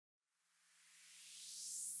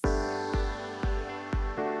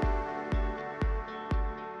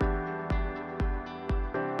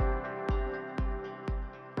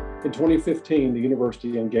In 2015, the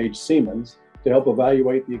university engaged Siemens to help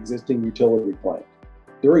evaluate the existing utility plant.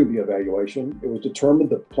 During the evaluation, it was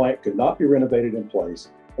determined the plant could not be renovated in place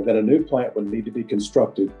and that a new plant would need to be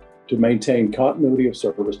constructed to maintain continuity of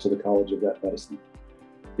service to the College of Vet Medicine.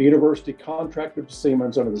 The university contracted with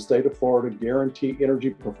Siemens under the state of Florida Guarantee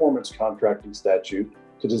Energy Performance Contracting Statute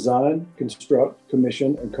to design, construct,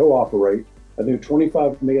 commission, and co-operate a new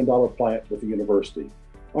 $25 million plant with the university.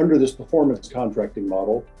 Under this performance contracting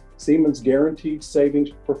model, Siemens guaranteed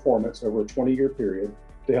savings performance over a 20-year period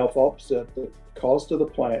to help offset the cost of the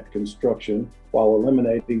plant construction while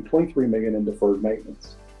eliminating $23 million in deferred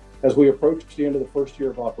maintenance. As we approach the end of the first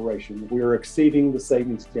year of operation, we are exceeding the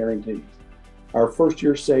savings guarantees. Our first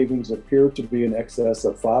year savings appear to be in excess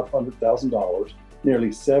of $500,000, nearly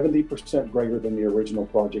 70% greater than the original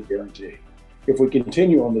project guarantee. If we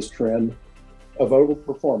continue on this trend of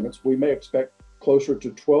overperformance, we may expect closer to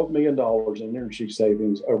 $12 million in energy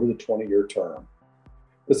savings over the 20-year term.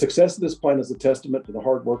 The success of this plan is a testament to the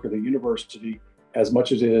hard work of the university as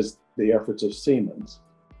much as it is the efforts of Siemens.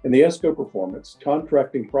 In the ESCO performance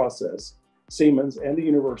contracting process, Siemens and the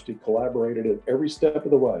university collaborated at every step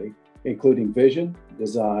of the way, including vision,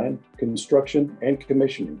 design, construction, and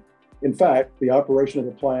commissioning. In fact, the operation of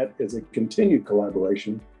the plant is a continued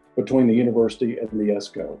collaboration between the university and the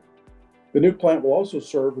ESCO. The new plant will also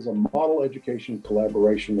serve as a model education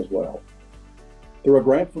collaboration as well. Through a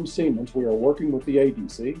grant from Siemens, we are working with the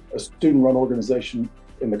agency, a student-run organization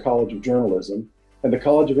in the College of Journalism, and the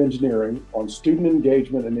College of Engineering on student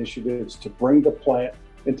engagement initiatives to bring the plant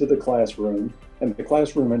into the classroom and the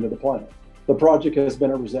classroom into the plant. The project has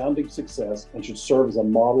been a resounding success and should serve as a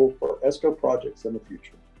model for ESCO projects in the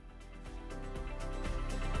future.